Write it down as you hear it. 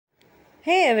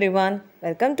Hey everyone,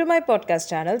 welcome to my podcast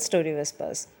channel Story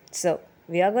Whispers. So,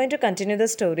 we are going to continue the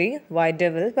story White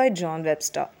Devil by John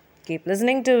Webster. Keep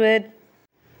listening to it.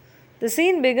 The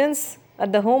scene begins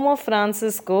at the home of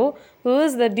Francisco, who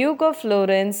is the Duke of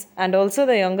Florence and also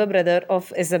the younger brother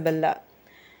of Isabella.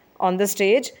 On the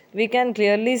stage, we can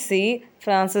clearly see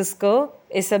Francisco,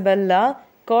 Isabella,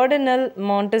 Cardinal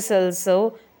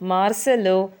Montecelso,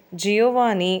 Marcello,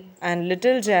 Giovanni, and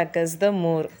little Jacques the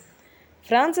Moor.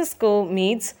 Francisco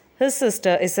meets his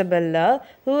sister Isabella,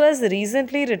 who has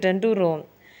recently returned to Rome.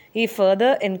 He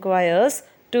further inquires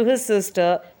to his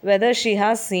sister whether she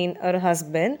has seen her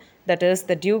husband, that is,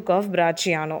 the Duke of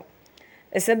Bracciano.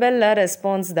 Isabella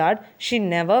responds that she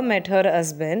never met her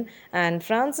husband, and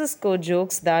Francisco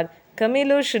jokes that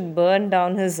Camillo should burn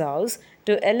down his house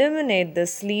to eliminate the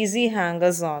sleazy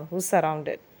hangers on who surround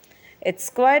it.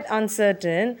 It's quite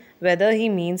uncertain whether he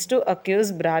means to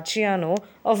accuse Bracciano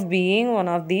of being one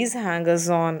of these hangers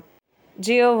on.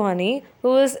 Giovanni,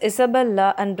 who is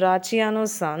Isabella and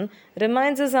Bracciano's son,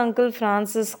 reminds his uncle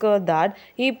Francisco that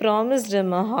he promised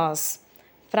him a horse.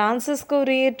 Francisco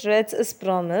reiterates his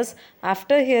promise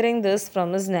after hearing this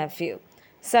from his nephew.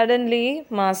 Suddenly,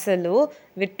 Marcelo,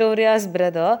 Victoria's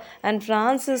brother, and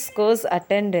Francisco's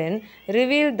attendant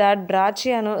reveal that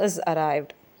Bracciano is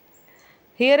arrived.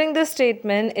 Hearing this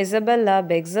statement, Isabella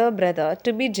begs her brother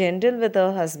to be gentle with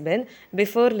her husband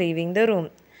before leaving the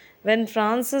room. When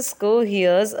Francisco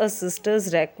hears a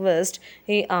sister's request,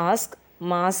 he asks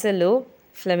Marcelo,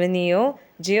 Flaminio,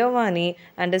 Giovanni,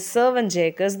 and his servant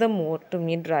Jacques the Moor to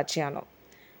meet Bracciano.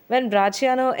 When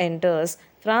Bracciano enters,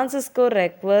 Francisco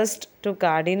requests to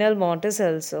Cardinal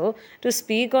Montecelso to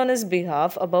speak on his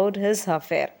behalf about his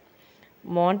affair.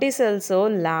 Monticelso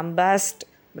lambasts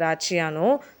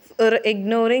Bracciano for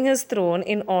ignoring his throne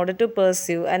in order to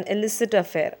pursue an illicit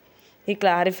affair. He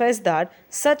clarifies that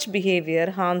such behavior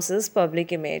harms his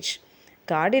public image.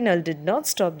 Cardinal did not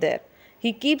stop there.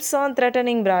 He keeps on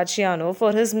threatening Bracciano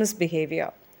for his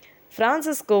misbehavior.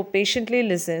 Francisco patiently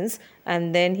listens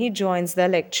and then he joins the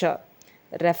lecture,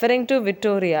 referring to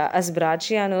Vittoria as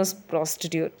Bracciano's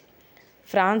prostitute.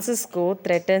 Francisco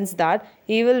threatens that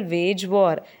he will wage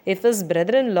war if his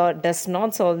brother in law does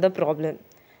not solve the problem.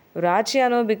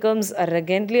 Bracciano becomes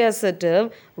arrogantly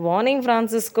assertive, warning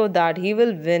Francisco that he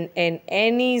will win in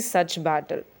any such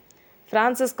battle.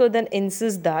 Francisco then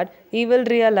insists that he will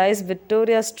realize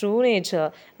Vittoria's true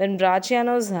nature when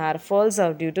Bracciano's hair falls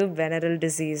out due to venereal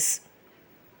disease.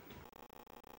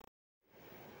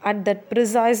 At that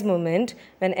precise moment,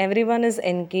 when everyone is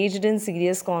engaged in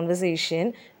serious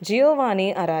conversation,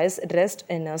 Giovanni arrives dressed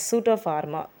in a suit of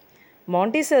armor.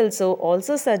 Monticelso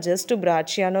also suggests to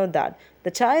Bracciano that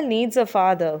the child needs a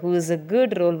father who is a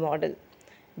good role model.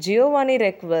 Giovanni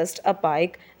requests a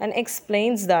pike and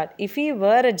explains that if he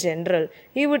were a general,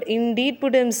 he would indeed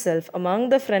put himself among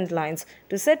the front lines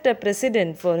to set a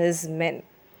precedent for his men.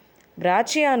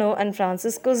 Bracciano and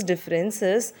Francisco's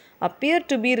differences appear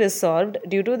to be resolved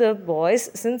due to the boy's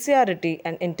sincerity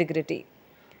and integrity.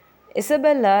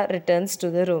 Isabella returns to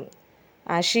the room.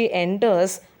 As she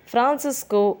enters,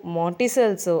 Francisco,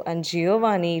 Monticelso, and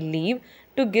Giovanni leave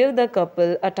to give the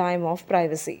couple a time of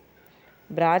privacy.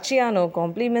 Bracciano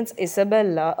compliments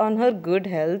Isabella on her good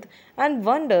health and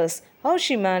wonders how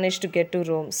she managed to get to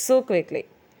Rome so quickly.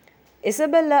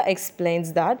 Isabella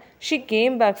explains that she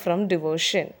came back from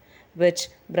devotion, which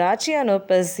Bracciano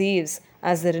perceives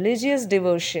as a religious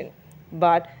devotion,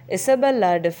 but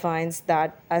Isabella defines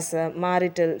that as a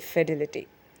marital fidelity.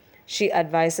 She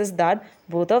advises that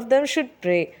both of them should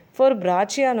pray for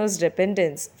Bracciano's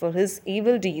repentance for his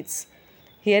evil deeds.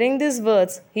 Hearing these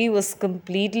words, he was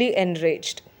completely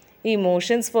enraged. He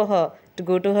motions for her to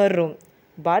go to her room,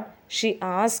 but she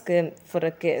asks him for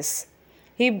a kiss.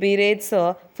 He berates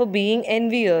her for being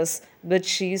envious, but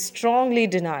she strongly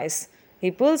denies.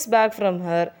 He pulls back from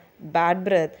her bad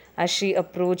breath as she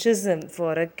approaches him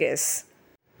for a kiss.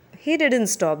 He didn't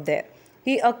stop there.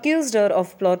 He accused her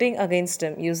of plotting against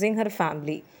him using her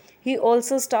family. He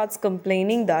also starts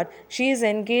complaining that she is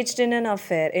engaged in an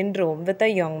affair in Rome with a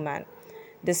young man.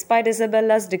 Despite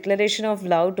Isabella's declaration of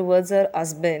love towards her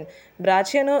husband,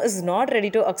 Bracciano is not ready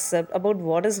to accept about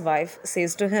what his wife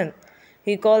says to him.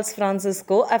 He calls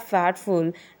Francisco a fat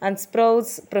fool and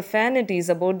spouts profanities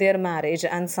about their marriage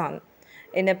and son.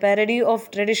 In a parody of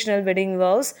traditional wedding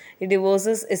vows, he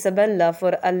divorces Isabella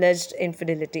for alleged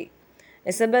infidelity.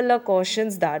 Isabella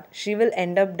cautions that she will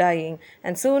end up dying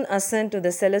and soon ascend to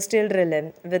the celestial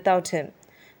realm without him.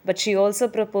 But she also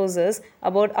proposes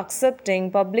about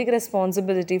accepting public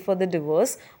responsibility for the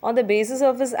divorce on the basis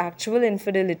of his actual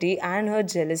infidelity and her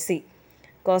jealousy,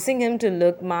 causing him to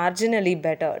look marginally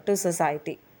better to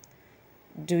society.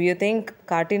 Do you think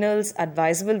Cardinal's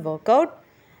advice will work out?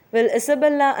 Will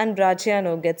Isabella and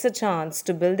Bracciano gets a chance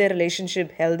to build their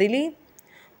relationship healthily?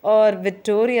 Or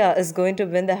Vittoria is going to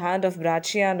win the hand of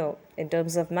Bracciano in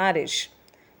terms of marriage?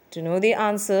 To know the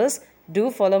answers,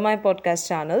 do follow my podcast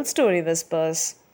channel Story Whispers.